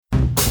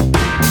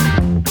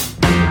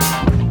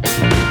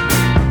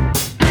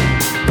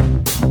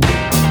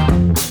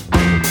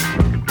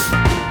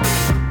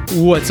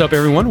What's up,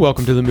 everyone?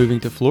 Welcome to the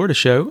Moving to Florida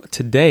show.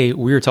 Today,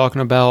 we are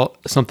talking about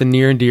something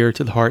near and dear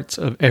to the hearts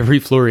of every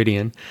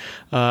Floridian.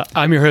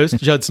 I'm your host,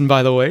 Judson,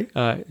 by the way,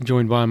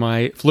 joined by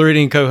my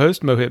Floridian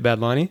co-host, Mohit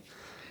Badlani.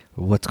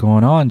 What's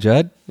going on,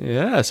 Judd?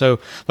 Yeah, so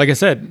like I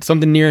said,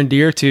 something near and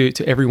dear to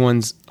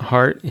everyone's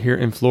heart here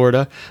in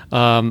Florida.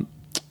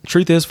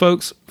 Truth is,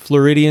 folks,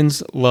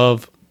 Floridians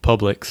love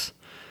Publix.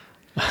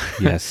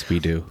 Yes, we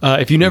do.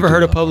 If you've never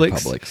heard of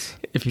Publix,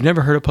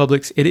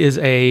 it is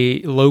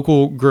a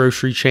local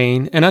grocery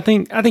chain, and I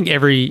think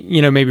every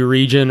maybe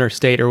region or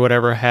state or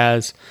whatever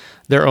has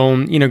their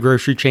own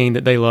grocery chain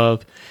that they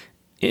love.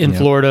 In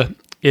Florida,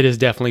 it is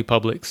definitely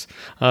Publix.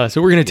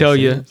 So we're going to tell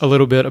you a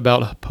little bit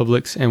about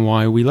Publix and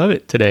why we love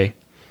it today.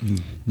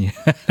 Yeah.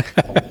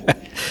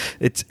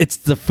 It's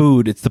the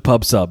food. It's the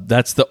pub sub.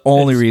 That's the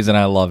only reason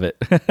I love it.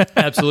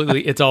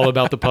 Absolutely. It's all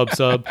about the pub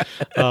sub.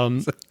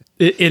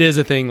 It is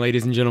a thing,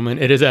 ladies and gentlemen.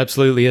 It is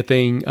absolutely a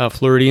thing.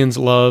 Floridians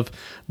love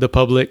the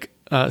Publix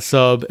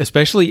sub,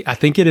 especially, I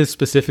think it is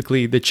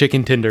specifically the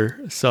chicken tender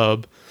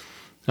sub.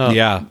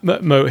 Yeah.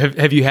 Mo,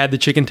 have you had the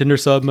chicken tender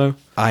sub, Mo?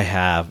 I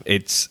have.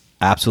 It's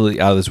absolutely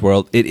out of this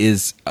world. It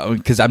is,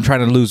 because I'm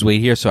trying to lose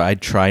weight here, so I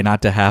try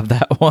not to have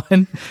that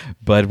one.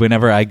 But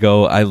whenever I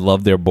go, I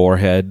love their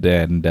boarhead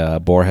and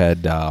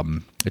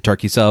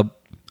turkey sub,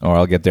 or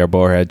I'll get their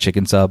boarhead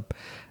chicken sub.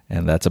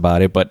 And that's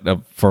about it. But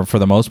for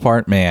the most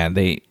part, man,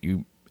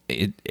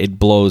 it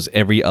blows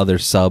every other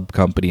sub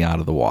company out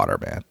of the water,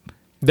 man.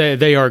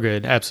 They are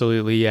good,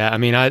 absolutely. Yeah, I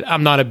mean,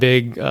 I'm not a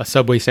big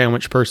Subway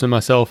sandwich person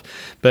myself,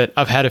 but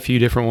I've had a few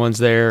different ones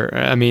there.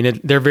 I mean,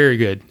 they're very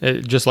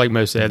good. Just like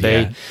Mo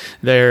said,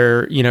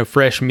 they're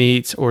fresh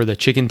meats, or the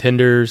chicken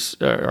tenders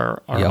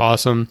are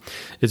awesome.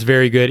 It's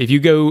very good. If you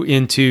go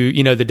into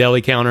the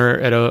deli counter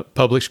at a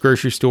Publix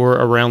grocery store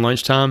around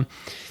lunchtime,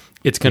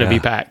 it's going to be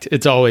packed.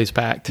 It's always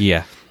packed.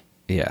 Yeah.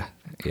 Yeah.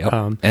 Yep.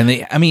 And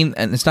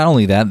it's not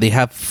only that, they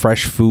have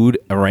fresh food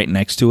right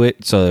next to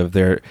it. So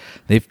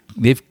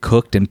they've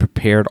cooked and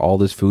prepared all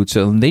this food.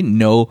 So they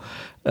know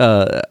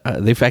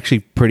they're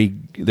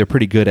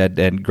pretty good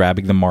at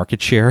grabbing the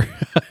market share.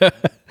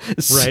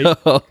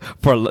 So,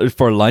 right.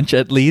 for lunch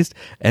at least.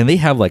 And they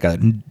have like a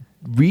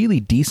really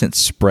decent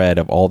spread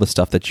of all the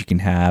stuff that you can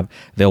have.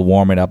 They'll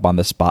warm it up on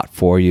the spot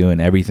for you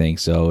and everything.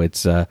 So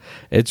it's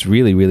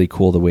really, really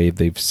cool the way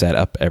they've set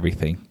up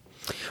everything.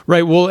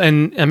 Right. Well,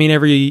 and I mean,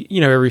 every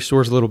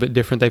store is a little bit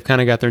different. They've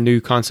kind of got their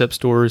new concept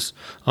stores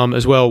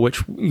as well,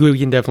 which we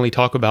can definitely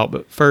talk about.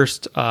 But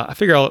first, I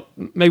figure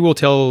maybe we'll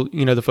tell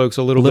the folks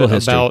a little bit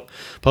history about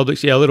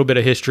Publix. Yeah, a little bit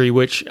of history.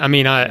 Which I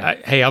mean,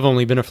 I've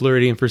only been a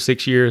Floridian for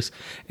 6 years,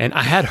 and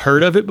I had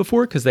heard of it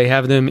before because they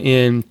have them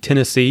in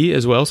Tennessee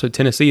as well. So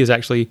Tennessee is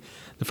actually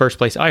the first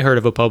place I heard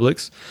of a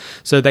Publix.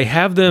 So they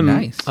have them,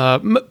 nice.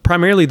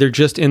 Primarily they're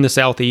just in the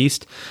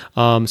Southeast.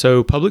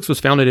 So Publix was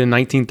founded in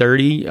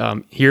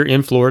 1930 here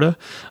in Florida.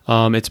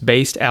 It's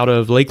based out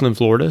of Lakeland,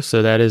 Florida.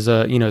 So that is,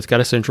 it's got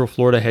a Central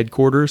Florida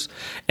headquarters.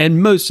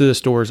 And most of the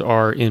stores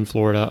are in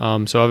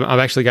Florida. So I've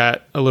actually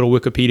got a little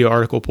Wikipedia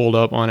article pulled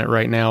up on it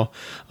right now.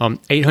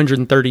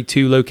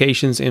 832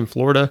 locations in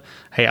Florida.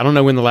 Hey, I don't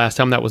know when the last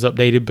time that was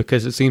updated,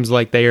 because it seems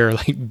like they are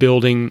like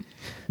building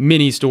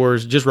mini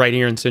stores just right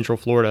here in Central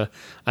Florida.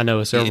 I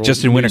know several.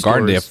 Just in Winter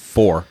Garden, they have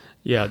 4.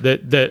 Yeah,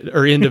 that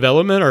are in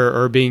development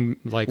or being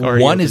like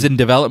already. 1 is in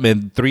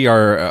development. 3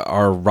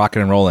 are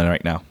rocking and rolling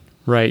right now.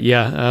 Right.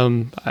 Yeah.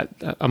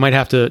 I might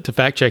have to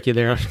fact check you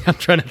there. I'm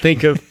trying to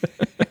think of.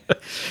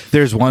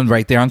 There's one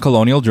right there on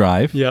Colonial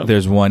Drive. Yeah.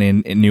 There's one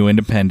in New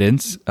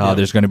Independence.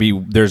 There's going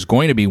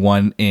to be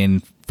one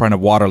in front of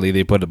Waterley.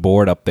 They put a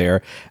board up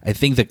there. I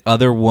think the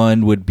other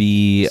one would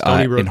be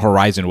in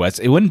Horizon West.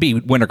 It wouldn't be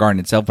Winter Garden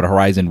itself, but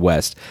Horizon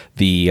West,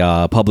 the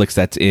Publix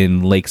that's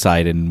in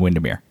Lakeside and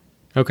Windermere.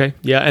 Okay.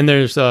 Yeah, and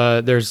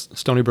there's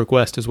Stony Brook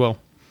West as well.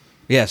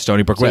 Yeah,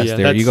 Stony Brook West.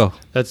 There you go.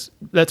 That's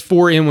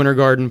 4 in Winter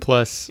Garden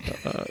plus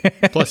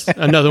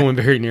another one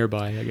very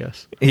nearby, I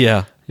guess.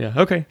 Yeah. Yeah.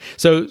 Okay.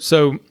 So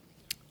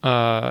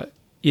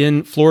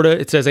in Florida,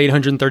 it says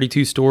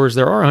 832 stores.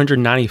 There are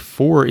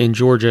 194 in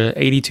Georgia,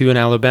 82 in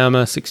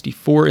Alabama,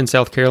 64 in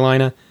South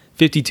Carolina,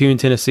 52 in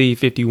Tennessee,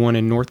 51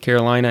 in North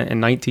Carolina, and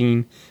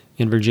 19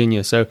 in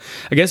Virginia. So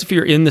I guess if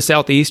you're in the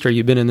Southeast, or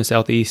you've been in the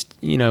Southeast,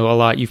 a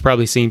lot, you've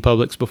probably seen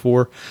Publix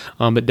before,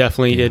 but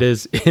definitely it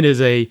is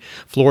a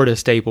Florida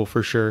staple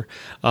for sure.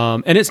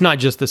 And it's not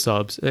just the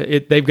subs.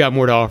 They've got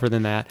more to offer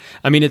than that.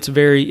 I mean, it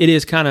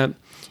is kind of,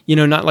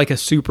 not like a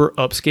super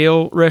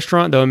upscale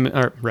restaurant,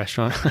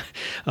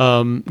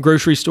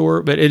 grocery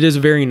store, but it is a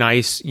very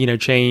nice,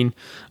 chain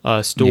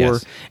store.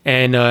 Yes.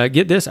 And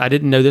get this, I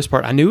didn't know this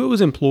part. I knew it was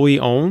employee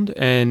owned,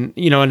 and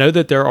I know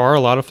that there are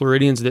a lot of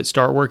Floridians that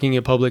start working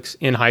at Publix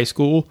in high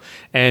school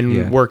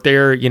and work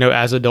there,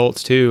 as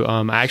adults too.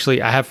 I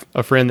have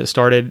a friend that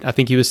started, I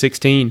think he was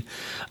 16,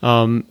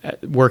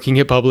 working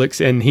at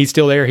Publix, and he's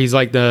still there. He's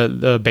like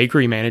the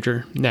bakery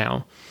manager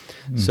now.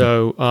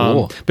 So,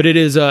 cool. But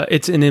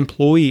it's an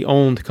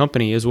employee-owned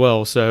company as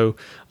well. So,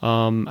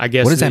 I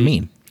guess what does that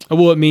mean?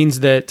 Well, it means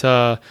that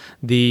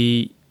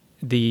the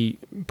the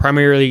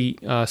primarily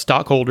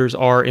stockholders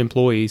are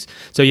employees.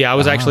 So yeah, I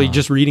was actually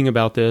just reading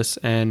about this,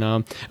 and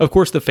of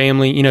course the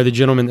family, the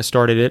gentleman that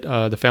started it,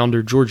 the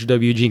founder George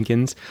W.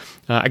 Jenkins.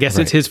 I guess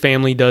it's his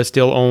family does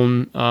still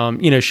own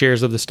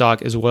shares of the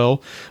stock as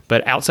well,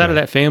 but outside of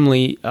that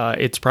family,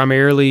 it's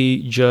primarily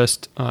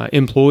just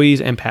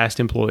employees and past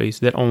employees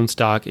that own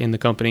stock in the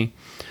company.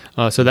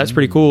 So that's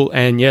pretty cool.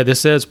 And yeah,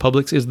 this says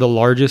Publix is the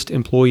largest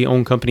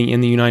employee-owned company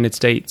in the United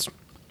States.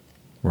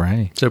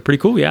 Right. So pretty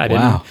cool. Yeah,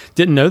 I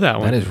didn't know that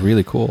one. That is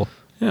really cool.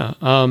 Yeah.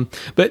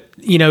 But,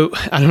 I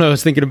don't know, I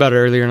was thinking about it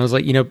earlier, and I was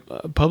like,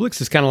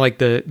 Publix is kind of like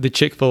the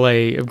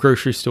Chick-fil-A of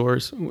grocery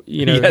stores.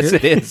 Yes,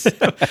 it is.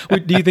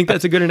 Do you think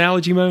that's a good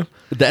analogy, Mo?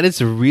 That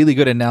is a really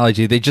good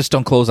analogy. They just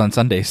don't close on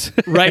Sundays.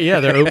 Right,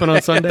 yeah, they're open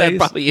on Sundays. That's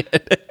probably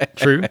it.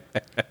 True.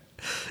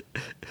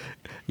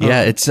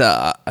 Yeah,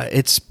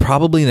 it's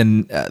probably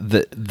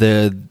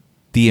the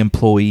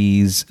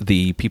employees,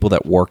 the people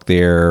that work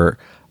there.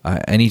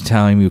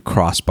 Anytime you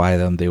cross by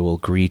them, they will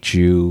greet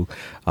you,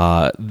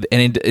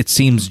 and it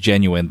seems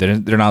genuine.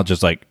 They're not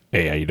just like,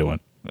 "Hey, how you doing?"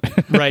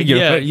 Right.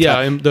 Yeah.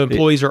 And the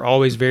employees are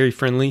always very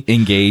friendly,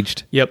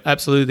 engaged. Yep,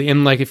 absolutely.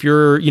 And like if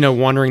you're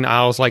wandering the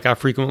aisles like I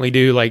frequently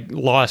do, like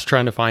lost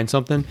trying to find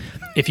something,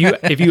 if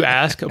you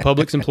ask a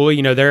Publix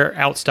employee, they're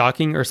out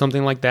stocking or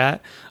something like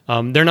that,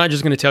 they're not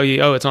just going to tell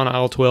you, oh, it's on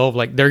aisle 12.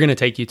 Like they're going to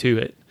take you to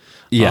it.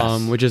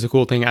 Yes. Which is a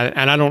cool thing.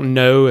 And I don't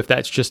know if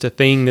that's just a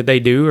thing that they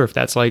do or if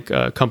that's like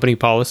a company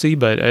policy,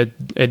 but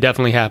it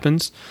definitely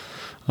happens.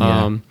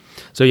 Yeah.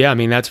 So yeah, I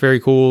mean, that's very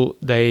cool.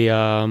 They,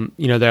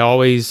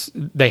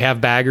 they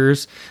have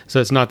baggers, so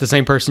it's not the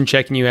same person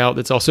checking you out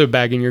that's also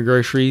bagging your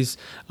groceries.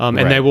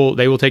 And they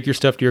will take your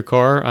stuff to your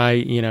car.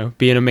 I,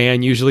 being a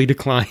man, usually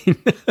decline,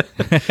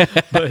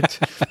 but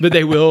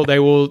they will,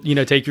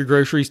 take your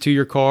groceries to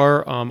your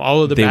car.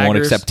 All of the baggers, won't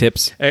accept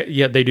tips.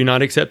 Yeah, they do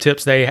not accept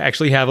tips. They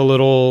actually have a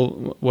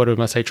little, what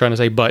am I trying to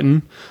say,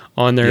 button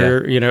on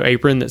their,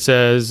 apron that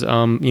says,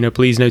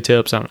 please no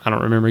tips. I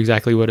don't remember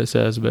exactly what it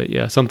says, but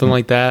yeah, something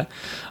like that.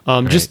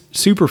 Just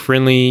super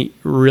friendly,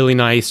 really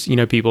nice,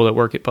 people that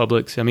work at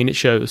Publix. I mean, it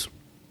shows.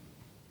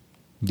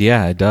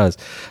 Yeah, it does.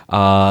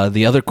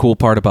 The other cool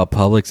part about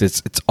Publix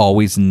is it's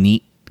always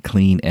neat,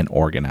 clean, and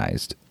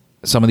organized.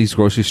 Some of these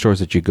grocery stores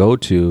that you go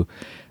to,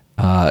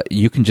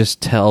 you can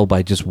just tell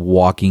by just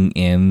walking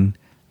in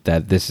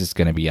that this is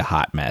going to be a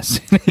hot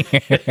mess.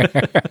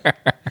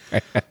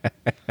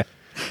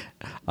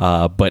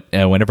 But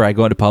whenever I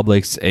go into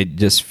Publix, it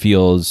just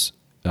feels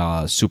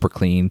super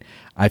clean.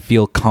 I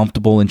feel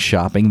comfortable in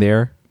shopping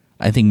there.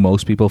 I think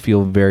most people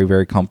feel very,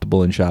 very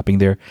comfortable in shopping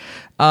there.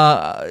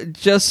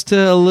 Just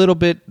a little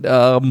bit,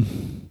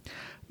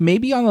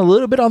 maybe on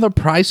the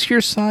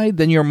pricier side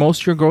than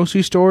most of your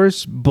grocery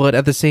stores, but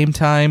at the same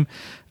time,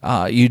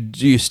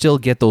 you still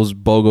get those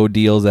BOGO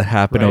deals that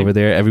happen over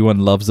there. Everyone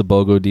loves the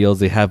BOGO deals.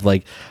 They have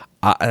like,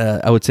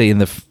 I would say in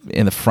the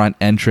front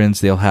entrance,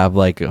 they'll have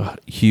like a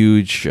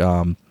huge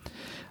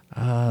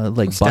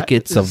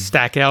buckets of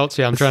stack outs.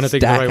 Yeah, I'm trying to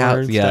think of the right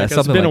word. Yeah, something like that.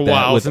 It's been a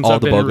while since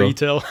I've been in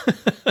retail.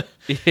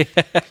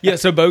 Yeah,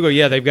 so BOGO,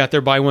 yeah, they've got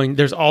their buy one.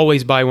 There's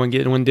always buy one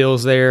get one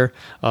deals there.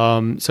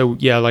 So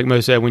yeah, like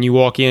Mo said, when you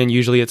walk in,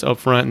 usually it's up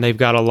front, and they've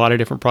got a lot of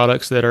different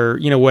products that are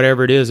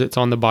whatever it is, it's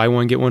on the buy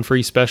one get one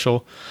free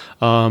special.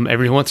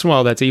 Every once in a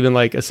while, that's even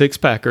like a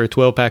 6-pack or a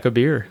 12-pack of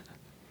beer.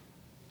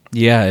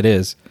 Yeah, it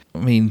is. I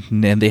mean,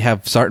 and they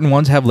have certain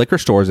ones have liquor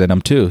stores in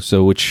them too,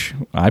 so which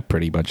I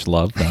pretty much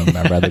love.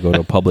 I'd rather go to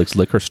a Publix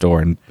liquor store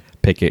and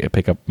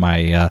pick up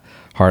my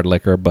hard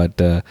liquor,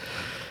 but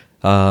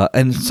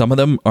and some of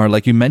them are,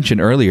 like you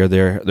mentioned earlier,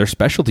 they're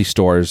specialty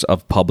stores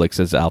of Publix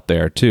is out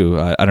there too.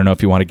 I don't know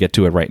if you want to get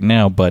to it right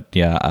now, but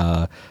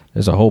yeah,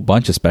 there's a whole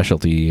bunch of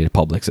specialty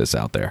Publixes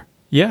out there.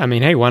 Yeah, I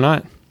mean, hey, why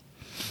not?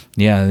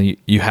 Yeah,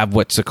 you have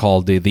what's it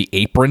called, the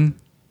apron.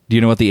 Do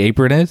you know what the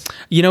apron is?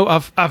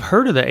 I've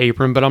heard of the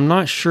apron, but I'm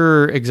not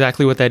sure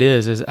exactly what that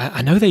is.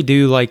 I know they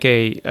do like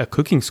a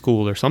cooking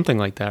school or something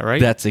like that, right?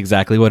 That's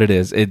exactly what it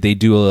is. They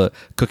do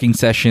cooking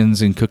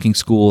sessions and cooking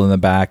school in the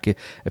back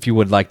if you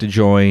would like to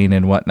join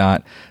and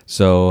whatnot.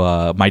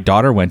 So my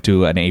daughter went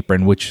to an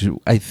apron, which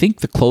I think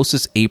the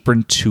closest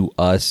apron to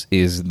us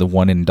is the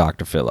one in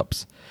Dr.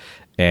 Phillips.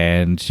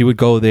 And she would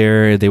go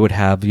there. They would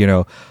have,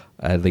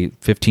 at least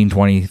 15,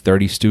 20,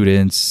 30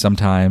 students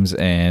sometimes,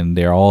 and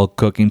they're all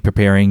cooking,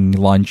 preparing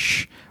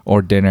lunch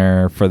or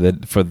dinner for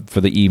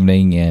the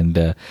evening.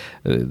 And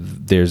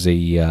there's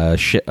a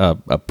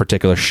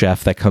particular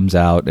chef that comes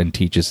out and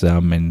teaches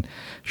them and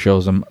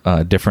shows them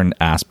different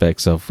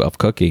aspects of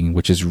cooking,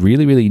 which is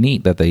really, really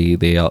neat that they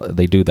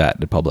do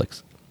that at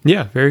Publix.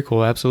 Yeah, very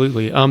cool.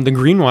 Absolutely. The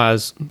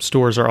Greenwise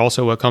stores are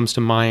also what comes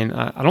to mind.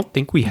 I don't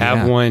think we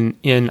have one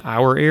in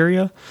our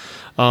area.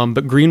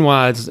 But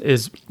Greenwise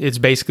it's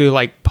basically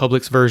like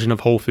Publix version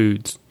of Whole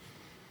Foods.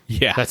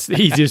 Yeah. That's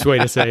the easiest way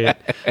to say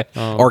it.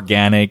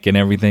 Organic and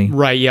everything.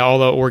 Right. Yeah. All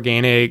the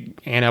organic,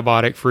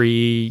 antibiotic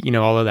free,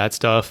 all of that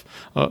stuff.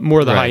 More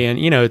of the high end,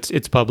 it's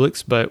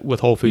Publix, but with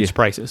Whole Foods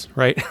prices,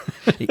 right?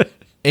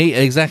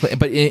 Exactly,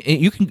 but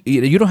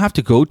you don't have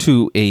to go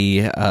to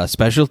a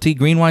specialty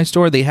green wine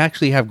store. They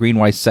actually have green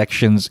wine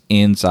sections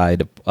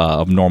inside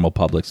of normal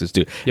Publixes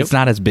too. Yep. It's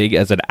not as big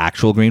as an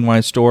actual green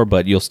wine store,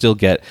 but you'll still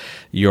get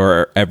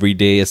your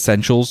everyday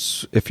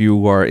essentials. If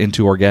you are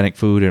into organic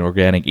food and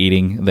organic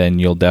eating, then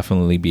you'll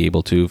definitely be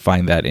able to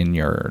find that in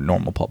your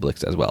normal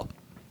Publix as well.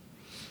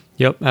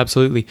 Yep,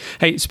 absolutely.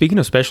 Hey, speaking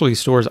of specialty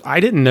stores,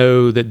 I didn't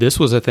know that this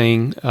was a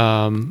thing,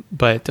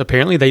 but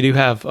apparently they do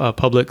have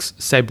Publix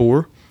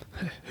Sabor.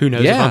 Who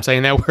knows if I'm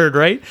saying that word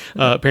right?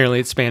 Apparently,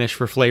 it's Spanish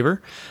for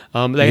flavor.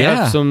 They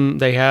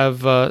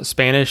have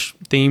Spanish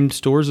themed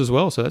stores as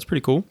well, so that's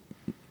pretty cool.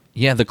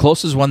 Yeah, the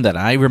closest one that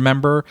I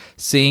remember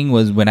seeing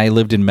was when I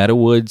lived in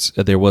Meadowwoods.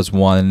 There was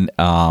one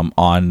on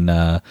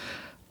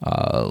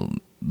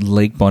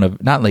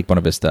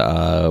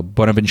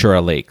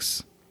Buenaventura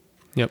Lakes.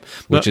 Yep,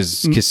 which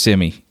is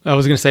Kissimmee. I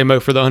was going to say, Mo,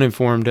 for the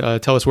uninformed,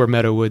 tell us where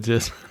Meadowwoods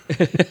is.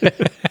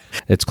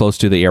 It's close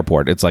to the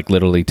airport. It's like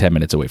literally 10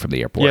 minutes away from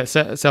the airport.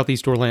 Yeah,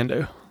 southeast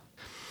Orlando.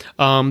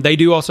 They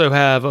do also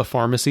have a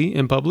pharmacy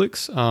in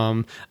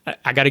Publix.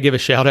 I got to give a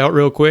shout out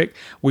real quick.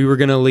 We were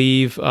going to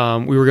leave.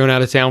 We were going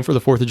out of town for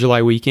the 4th of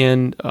July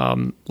weekend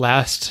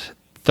last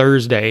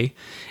Thursday,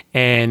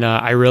 and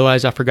I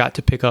realized I forgot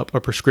to pick up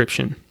a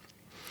prescription.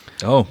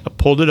 Oh. I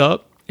pulled it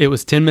up. It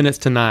was 10 minutes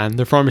to 9.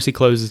 The pharmacy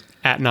closes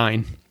at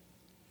 9.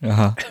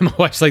 Uh-huh. And my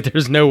wife's like,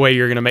 there's no way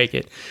you're going to make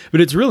it.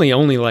 But it's really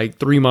only like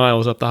 3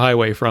 miles up the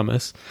highway from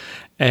us.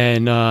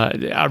 And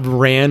I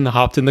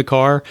hopped in the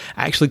car.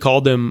 I actually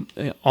called them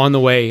on the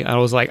way. I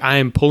was like, I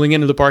am pulling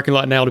into the parking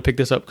lot now to pick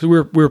this up. Because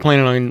we were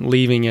planning on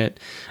leaving at,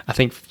 I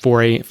think,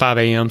 5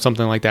 a.m.,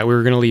 something like that. We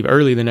were going to leave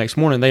early the next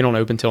morning. They don't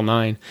open till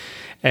 9.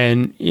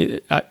 And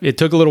it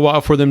took a little while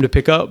for them to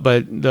pick up,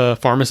 but the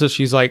pharmacist,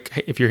 she's like,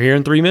 hey, if you're here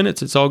in 3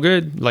 minutes, it's all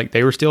good. Like,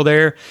 they were still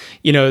there.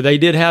 You know, they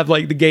did have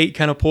like the gate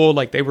kind of pulled,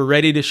 like they were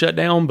ready to shut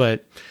down,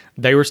 but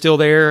they were still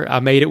there.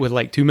 I made it with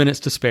like 2 minutes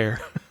to spare.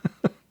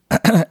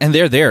 And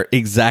they're there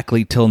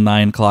exactly till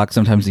 9 o'clock,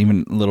 sometimes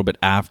even a little bit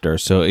after.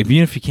 So even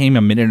if you came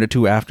a minute or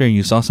two after and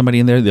you saw somebody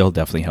in there, they'll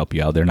definitely help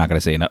you out. They're not going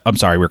to say, no, I'm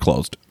sorry, we're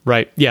closed.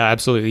 Right. Yeah,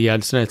 absolutely. Yeah,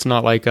 it's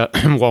not like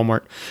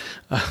Walmart.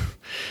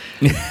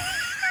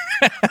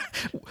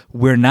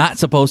 We're not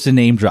supposed to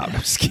name drop. I'm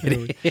just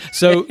kidding.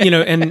 So,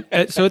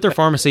 so at their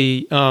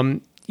pharmacy,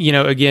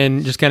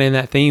 again, just kind of in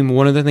that theme,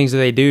 one of the things that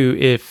they do,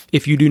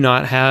 if you do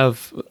not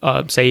have,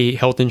 say,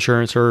 health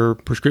insurance or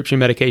prescription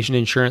medication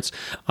insurance,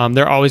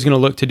 they're always going to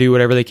look to do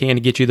whatever they can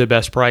to get you the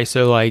best price.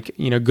 So, like,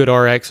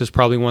 GoodRx is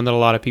probably one that a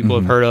lot of people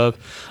have heard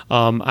of.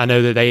 I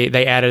know that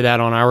they added that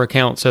on our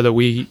account so that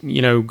we,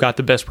 got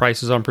the best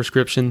prices on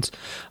prescriptions.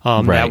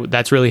 Right.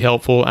 That's really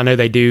helpful. I know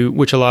they do,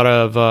 which a lot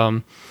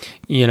of,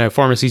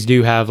 pharmacies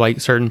do have,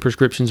 like, certain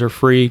prescriptions are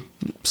free.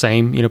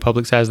 Same,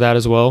 Publix has that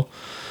as well.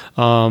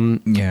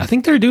 I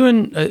think they're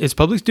doing, is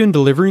Publix doing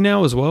delivery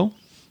now as well?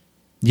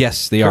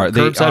 Yes, they are.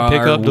 Curbside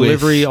pickup,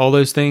 delivery, all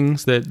those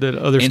things that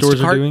other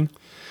stores are doing.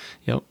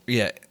 Yep.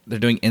 Yeah, they're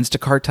doing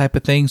Instacart type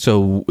of thing.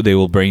 So they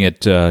will bring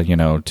it, to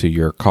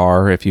your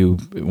car if you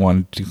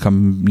want to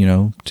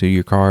come, to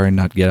your car and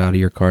not get out of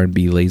your car and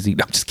be lazy.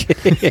 No, I'm just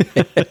kidding.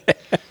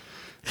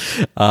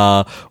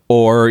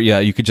 Or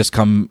you could just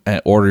come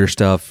and order your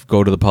stuff,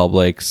 go to the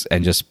Publix,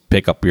 and just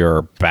pick up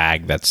your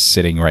bag that's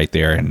sitting right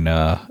there in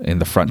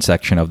the front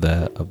section of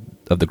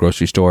the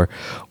grocery store,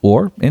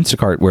 or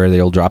Instacart where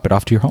they'll drop it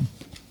off to your home.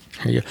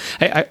 There you go.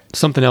 Hey,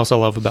 something else I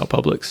love about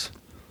Publix.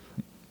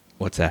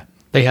 What's that?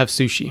 They have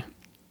sushi.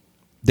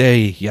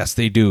 Yes,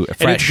 they do.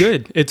 Fresh. And it's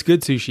good. It's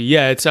good sushi.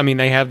 Yeah,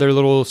 they have their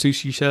little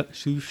sushi chef.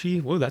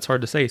 Sushi? Whoa, that's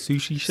hard to say.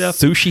 Sushi chef?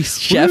 Sushi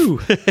chef?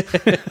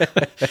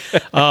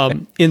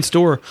 In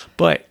store.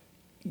 But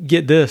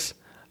get this,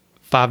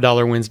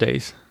 $5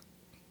 Wednesdays.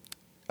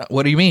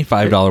 What do you mean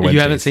 $5 Wednesdays?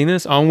 You haven't seen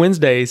this? On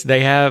Wednesdays,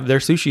 they have their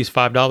sushi is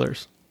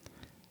 $5.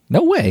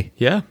 No way.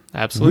 Yeah,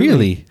 absolutely.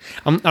 Really?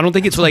 I don't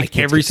think it's like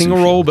every single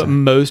roll, but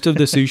most of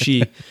the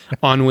sushi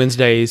on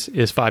Wednesdays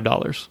is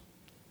 $5.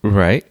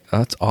 Right.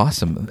 That's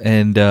awesome.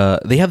 And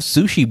they have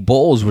sushi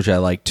bowls, which I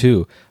like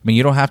too. I mean,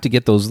 you don't have to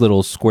get those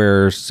little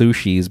square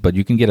sushis, but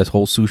you can get a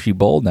whole sushi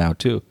bowl now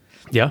too.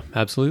 Yeah,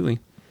 absolutely.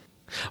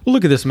 Well,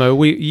 look at this,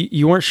 Mo.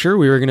 You weren't sure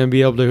we were going to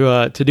be able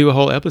to do a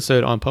whole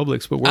episode on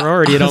Publix, but we're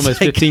already at almost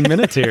 15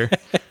 minutes here.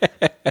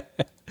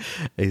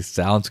 It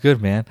sounds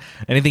good, man.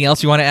 Anything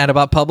else you want to add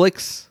about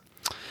Publix?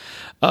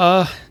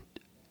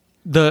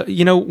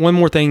 One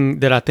more thing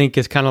that I think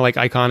is kind of like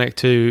iconic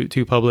to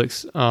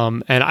Publix,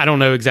 and I don't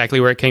know exactly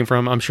where it came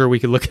from. I'm sure we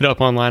could look it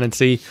up online and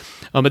see,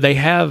 but they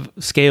have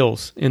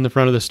scales in the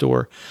front of the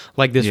store,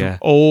 like this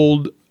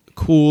old,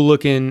 cool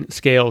looking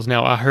scales.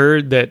 Now, I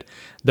heard that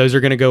those are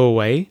going to go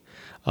away.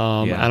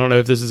 I don't know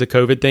if this is a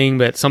COVID thing,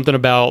 but something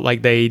about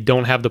like they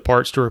don't have the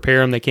parts to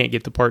repair them. They can't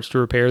get the parts to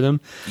repair them.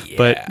 Yeah.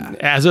 But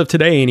as of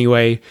today,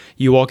 anyway,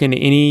 you walk into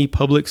any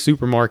Publix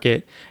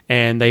supermarket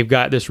and they've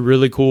got this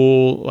really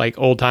cool, like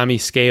old timey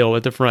scale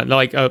at the front,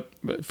 like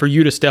for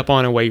you to step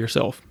on and weigh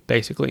yourself,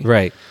 basically.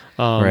 Right.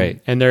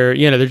 Right. And they're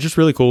just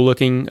really cool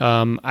looking.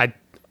 I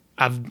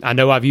I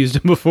know I've used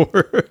them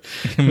before.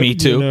 Me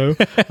too.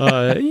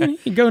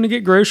 You're going to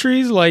get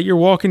groceries, like you're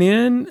walking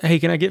in. Hey,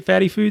 can I get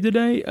fatty food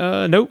today?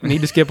 Nope,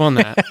 need to skip on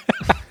that.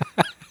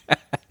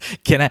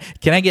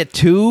 Can I get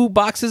 2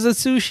 boxes of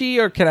sushi,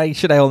 or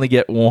should I only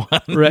get 1?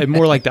 Right,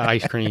 more like the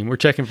ice cream. We're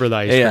checking for the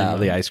ice cream. Yeah,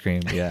 the ice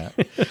cream. Yeah.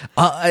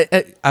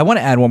 I want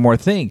to add one more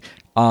thing.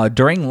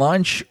 During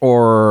lunch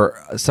or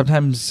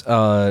sometimes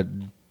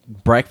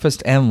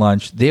breakfast and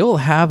lunch, they will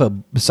have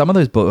some of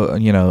those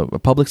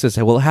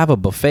Publix will have a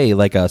buffet,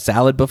 like a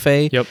salad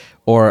buffet. Yep.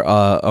 or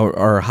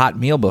a hot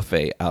meal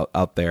buffet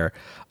out there.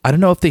 I don't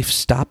know if they've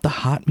stopped the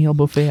hot meal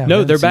buffet.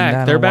 No, they're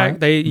back. They're back.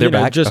 They're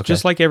back.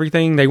 Just like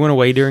everything, they went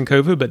away during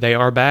COVID, but they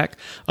are back.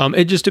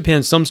 It just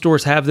depends. Some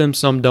stores have them,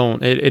 some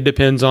don't. It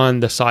depends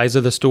on the size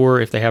of the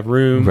store, if they have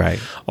room, right?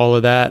 All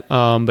of that.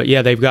 But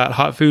yeah, they've got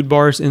hot food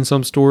bars in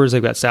some stores.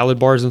 They've got salad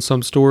bars in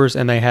some stores,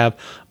 and they have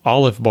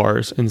olive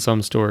bars in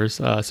some stores.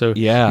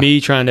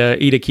 Me trying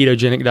to eat a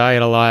ketogenic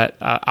diet a lot,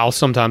 I'll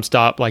sometimes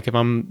stop. Like if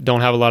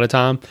don't have a lot of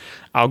time,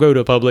 I'll go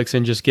to Publix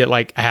and just get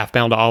like a half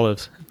pound of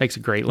olives. Makes a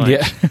great lunch.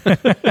 Yeah.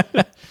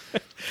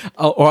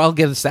 Or I'll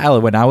get a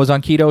salad. When I was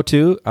on keto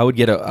too, I would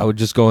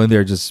just go in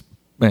there, just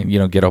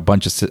get a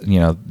bunch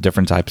of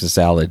different types of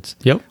salads.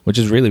 Yep. Which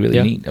is really,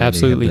 really neat.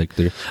 Absolutely.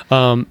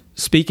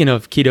 Speaking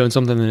of keto and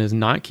something that is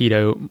not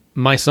keto,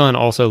 my son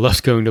also loves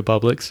going to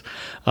Publix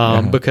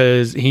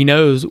because he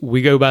knows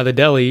we go by the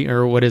deli,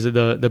 or what is it,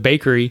 the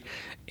bakery.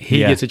 He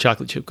gets a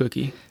chocolate chip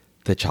cookie.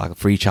 The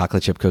free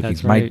chocolate chip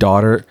cookies. That's right. My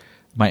daughter,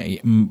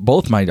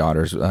 both my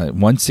daughters,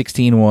 one's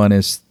 16, one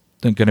is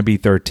going to be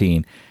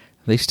 13.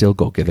 They still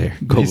go get their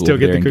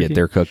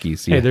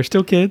cookies. Yeah. Hey, they're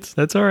still kids.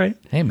 That's all right.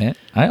 Hey, man,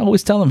 I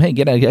always tell them, hey,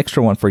 get an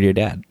extra one for your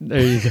dad. There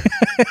you go.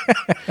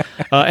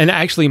 And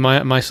actually,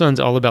 my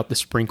son's all about the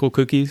sprinkle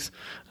cookies.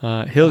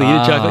 He'll eat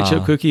a chocolate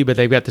chip cookie, but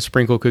they've got the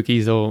sprinkle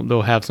cookies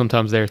they'll have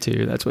sometimes there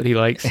too. That's what he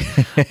likes.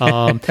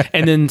 And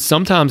then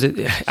sometimes,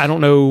 I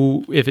don't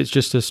know if it's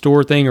just a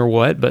store thing or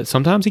what, but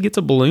sometimes he gets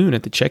a balloon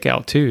at the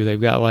checkout too.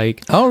 They've got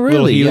like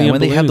little helium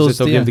balloons they have those,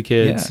 that they'll give the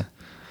kids.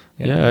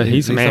 Yeah,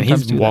 he's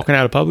walking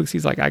out of Publix.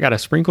 He's like, I got a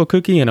sprinkle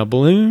cookie and a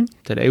balloon.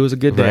 Today was a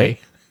good day. Right.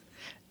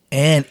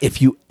 And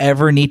if you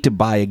ever need to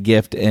buy a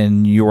gift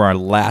and you're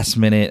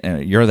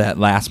that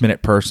last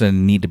minute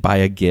person, need to buy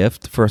a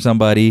gift for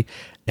somebody,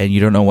 and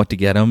you don't know what to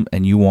get them,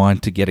 and you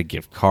want to get a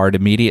gift card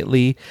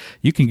immediately,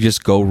 you can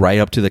just go right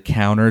up to the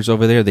counters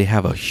over there. They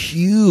have a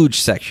huge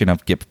section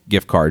of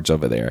gift cards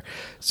over there.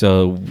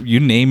 So you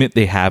name it,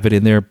 they have it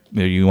in there.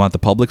 You want the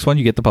Publix one,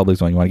 you get the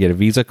Publix one. You want to get a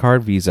Visa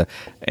card, Visa.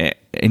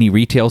 Any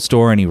retail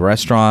store, any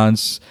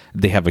restaurants,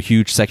 they have a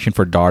huge section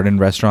for Darden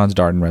restaurants.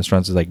 Darden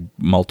restaurants is like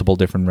multiple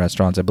different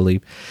restaurants, I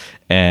believe.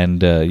 And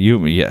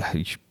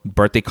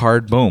birthday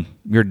card, boom,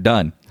 you're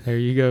done. There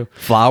you go.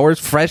 Flowers,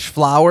 fresh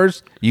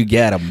flowers, you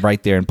get them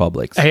right there in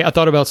Publix. Hey, I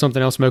thought about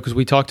something else, Mo, because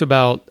we talked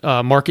about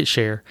market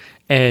share,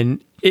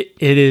 and it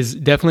is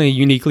definitely a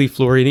uniquely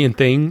Floridian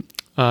thing.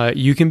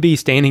 You can be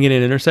standing in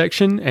an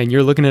intersection, and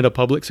you're looking at a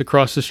Publix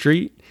across the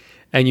street,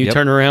 and you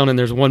turn around, and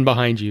there's one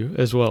behind you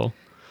as well.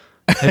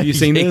 Have you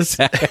seen this?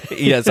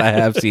 Yes, I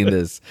have seen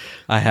this.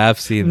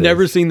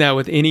 Never seen that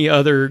with any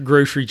other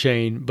grocery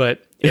chain,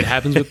 but it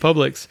happens with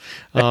Publix.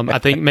 I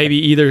think maybe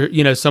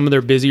either, some of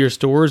their busier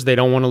stores, they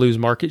don't want to lose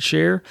market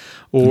share,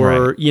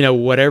 or,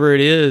 whatever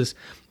it is,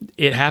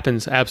 it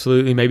happens.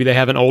 Absolutely. Maybe they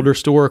have an older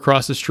store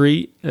across the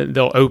street.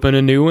 They'll open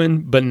a new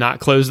one, but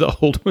not close the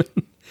old one.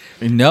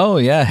 No,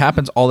 yeah, it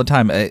happens all the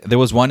time. There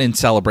was one in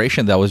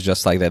Celebration that was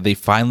just like that. They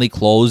finally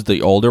closed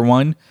the older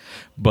one,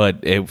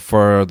 but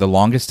for the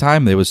longest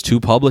time, there was 2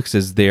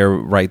 Publixes there,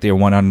 right there,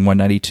 one on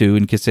 192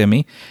 in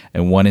Kissimmee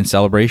and one in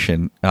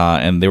Celebration,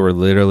 and they were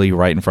literally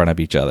right in front of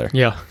each other.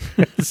 Yeah.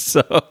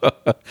 So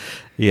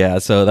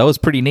that was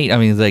pretty neat. I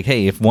mean, it's like,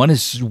 hey, if one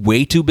is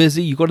way too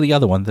busy, you go to the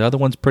other one. The other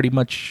one's pretty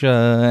much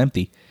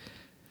empty.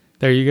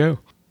 There you go.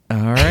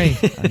 All right.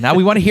 Now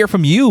we want to hear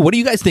from you. What do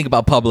you guys think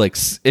about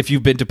Publix? If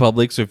you've been to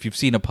Publix or if you've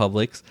seen a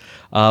Publix,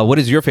 what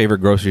is your favorite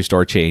grocery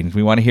store chain?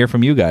 We want to hear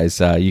from you guys.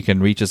 You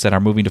can reach us at our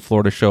Moving to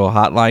Florida show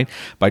hotline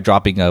by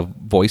dropping a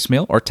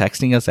voicemail or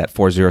texting us at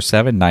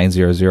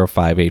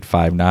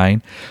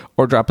 407-900-5859,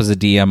 or drop us a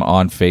DM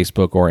on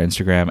Facebook or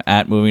Instagram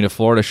at Moving to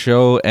Florida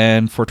Show.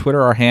 And for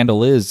Twitter, our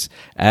handle is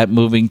at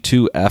Moving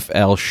to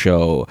FL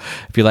Show.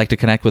 If you'd like to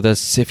connect with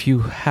us, if you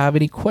have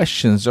any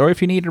questions, or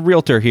if you need a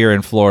realtor here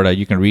in Florida,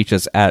 you can reach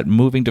us at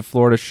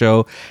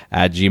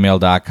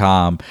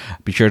movingtofloridashow@gmail.com.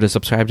 Be sure to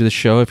subscribe to the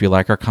show if you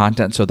like our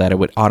content, so that it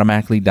would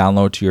automatically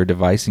download to your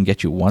device and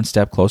get you one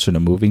step closer to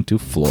moving to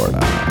Florida.